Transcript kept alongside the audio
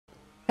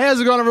Hey, how's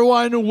it going,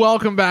 everyone?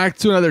 Welcome back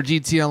to another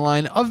GT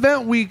Online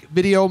Event Week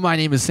video. My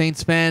name is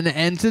Saintsfan,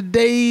 and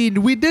today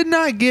we did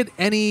not get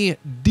any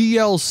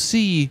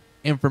DLC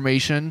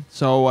information,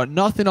 so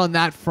nothing on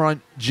that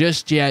front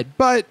just yet.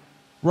 But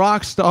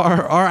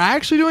Rockstar are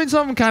actually doing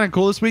something kind of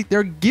cool this week.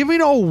 They're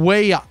giving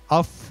away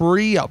a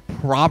free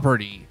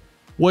property,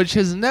 which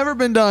has never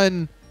been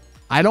done,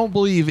 I don't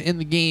believe, in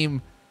the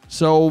game.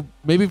 So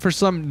maybe for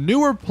some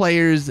newer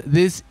players,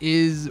 this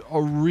is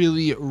a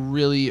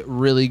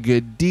really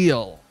good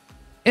deal.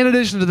 In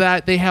addition to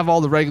that, they have all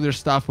the regular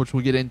stuff, which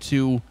we'll get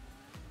into.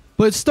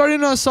 But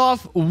starting us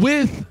off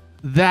with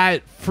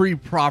that free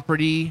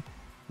property,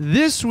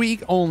 this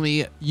week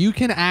only, you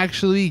can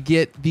actually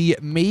get the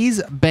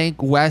Maze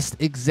Bank West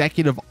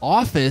Executive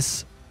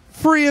Office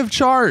free of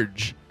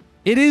charge.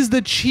 It is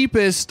the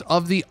cheapest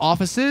of the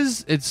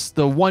offices. It's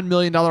the $1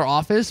 million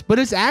office, but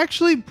it's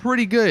actually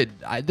pretty good.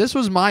 This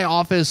was my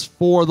office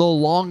for the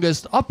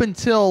longest, up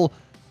until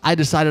I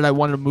decided I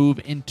wanted to move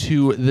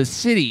into the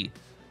city.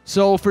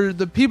 So for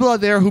the people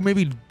out there who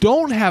maybe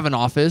don't have an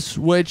office,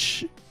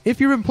 which if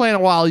you've been playing a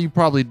while, you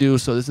probably do,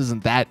 so this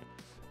isn't that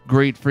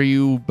great for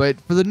you. But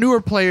for the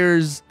newer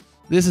players,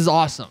 this is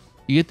awesome.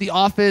 You get the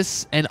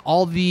office and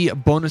all the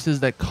bonuses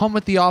that come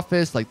with the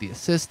office, like the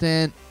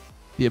assistant,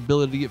 the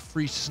ability to get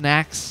free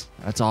snacks.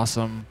 That's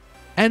awesome.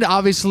 And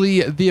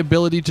obviously the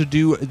ability to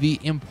do the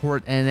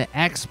import and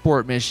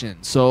export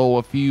mission. So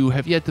if you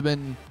have yet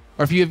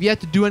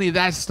to do any of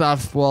that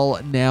stuff, well,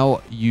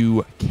 now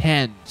you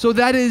can. So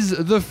that is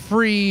the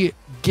free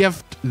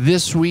gift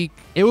this week.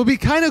 It would be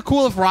kind of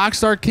cool if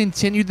Rockstar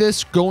continued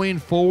this going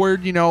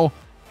forward. You know,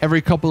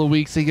 every couple of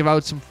weeks they give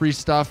out some free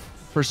stuff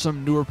for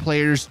some newer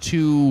players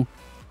to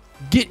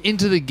get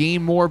into the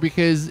game more,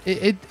 because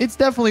it's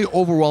definitely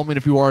overwhelming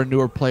if you are a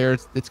newer player.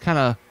 It's kind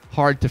of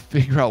hard to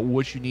figure out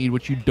what you need,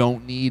 what you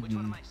don't need,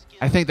 and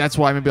I think that's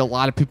why maybe a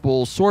lot of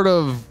people sort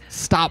of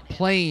stop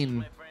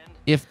playing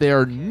if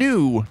they're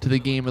new to the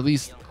game, at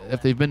least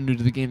if they've been new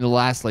to the game the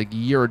last like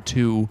year or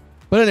two.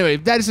 But anyway,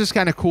 that is just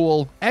kind of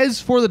cool.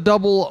 As for the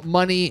double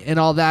money and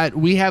all that,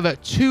 we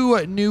have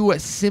 2 new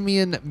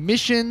Simeon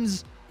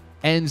missions.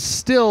 And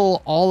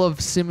still, all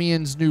of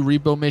Simeon's new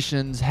Repo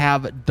missions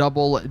have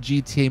double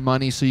GTA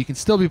money, so you can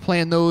still be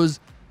playing those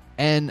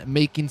and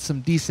making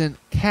some decent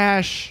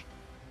cash.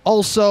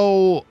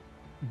 Also,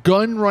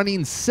 gun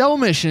running cell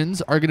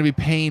missions are going to be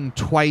paying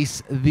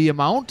twice the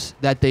amount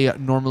that they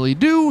normally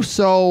do,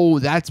 so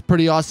that's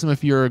pretty awesome.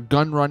 If your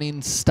gun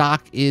running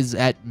stock is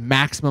at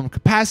maximum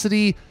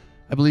capacity,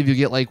 I believe you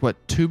get like, what,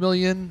 2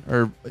 million?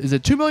 Or is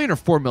it 2 million or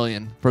 4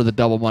 million for the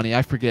double money?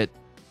 I forget.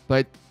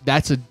 But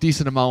that's a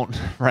decent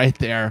amount right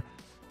there.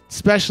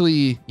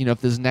 Especially, you know, if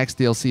this next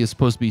DLC is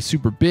supposed to be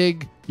super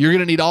big, you're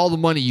going to need all the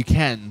money you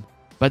can.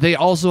 But they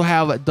also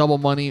have double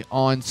money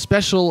on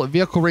special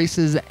vehicle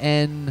races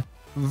and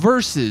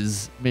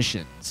versus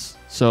missions.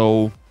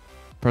 So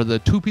for the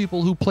 2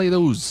 people who play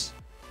those,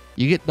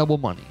 you get double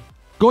money.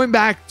 Going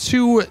back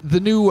to the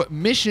new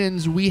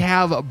missions, we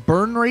have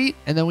Burn Rate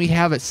and then we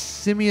have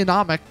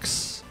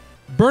Simeonomics.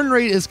 Burn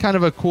Rate is kind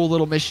of a cool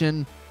little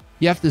mission.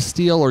 You have to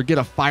steal or get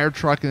a fire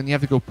truck, and then you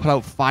have to go put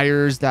out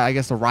fires that I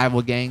guess a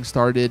rival gang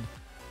started.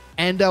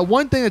 And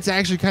one thing that's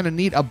actually kind of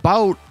neat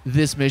about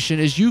this mission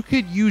is you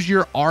could use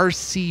your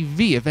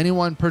RCV. If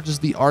anyone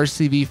purchased the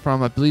RCV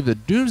from, I believe, the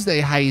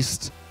Doomsday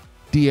Heist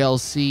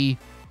DLC,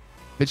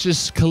 it's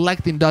just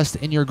collecting dust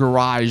in your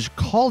garage.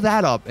 Call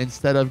that up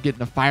instead of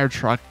getting a fire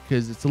truck,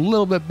 because it's a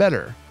little bit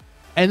better.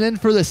 And then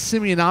for the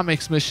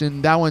Simeonomics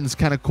mission, that one's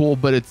kind of cool,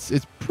 but it's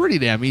pretty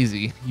damn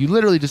easy. You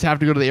literally just have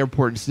to go to the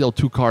airport and steal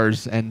 2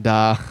 cars, and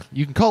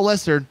you can call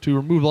Lester to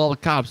remove all the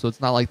cops, so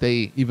it's not like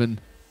they even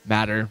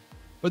matter.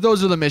 But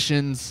those are the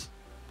missions.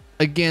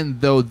 Again,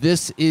 though,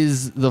 this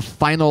is the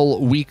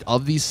final week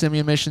of these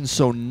Simeon missions,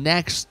 so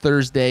next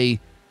Thursday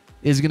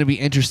is going to be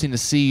interesting to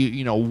see,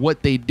 you know,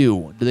 what they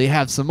do. Do they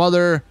have some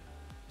other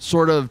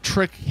sort of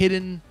trick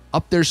hidden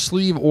up their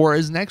sleeve, or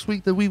is next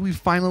week the week we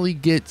finally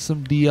get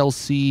some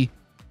DLC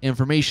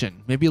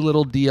information? Maybe a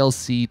little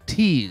DLC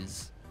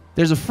tease.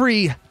 There's a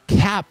free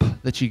cap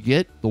that you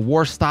get, the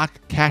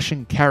Warstock Cash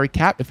and Carry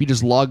cap, if you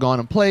just log on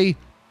and play.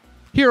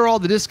 Here are all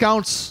the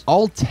discounts.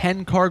 All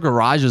 10 car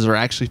garages are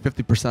actually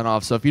 50%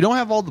 off. So if you don't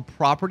have all the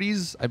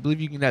properties, I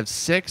believe you can have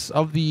 6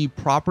 of the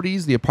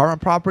properties, the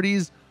apartment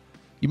properties.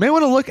 You may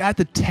want to look at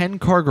the 10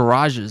 car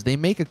garages. They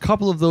make a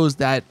couple of those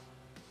that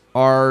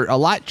are a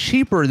lot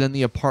cheaper than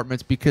the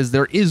apartments, because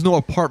there is no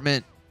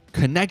apartment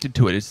connected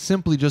to it. It's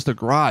simply just a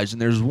garage,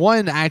 and there's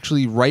one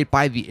actually right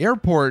by the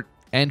airport,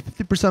 and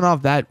 50%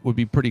 off that would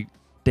be pretty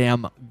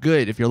damn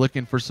good if you're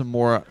looking for some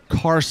more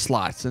car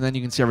slots. And then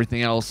you can see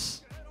everything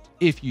else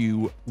if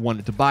you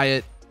wanted to buy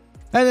it.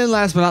 And then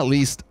last but not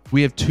least,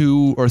 we have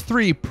 2 or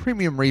 3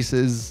 premium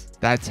races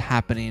that's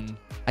happening.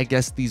 I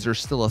guess these are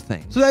still a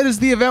thing. So that is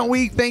the event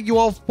week. Thank you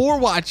all for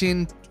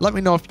watching. Let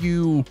me know if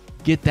you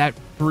get that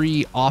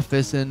free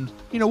office, and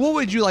you know, what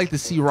would you like to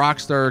see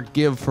Rockstar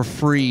give for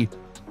free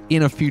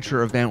in a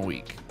future event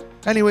week?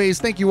 Anyways,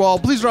 thank you all.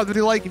 Please drop the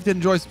video a like if you did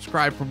enjoy.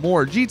 Subscribe for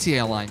more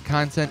GTA Online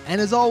content. And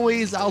as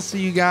always, I'll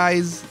see you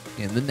guys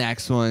in the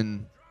next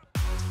one.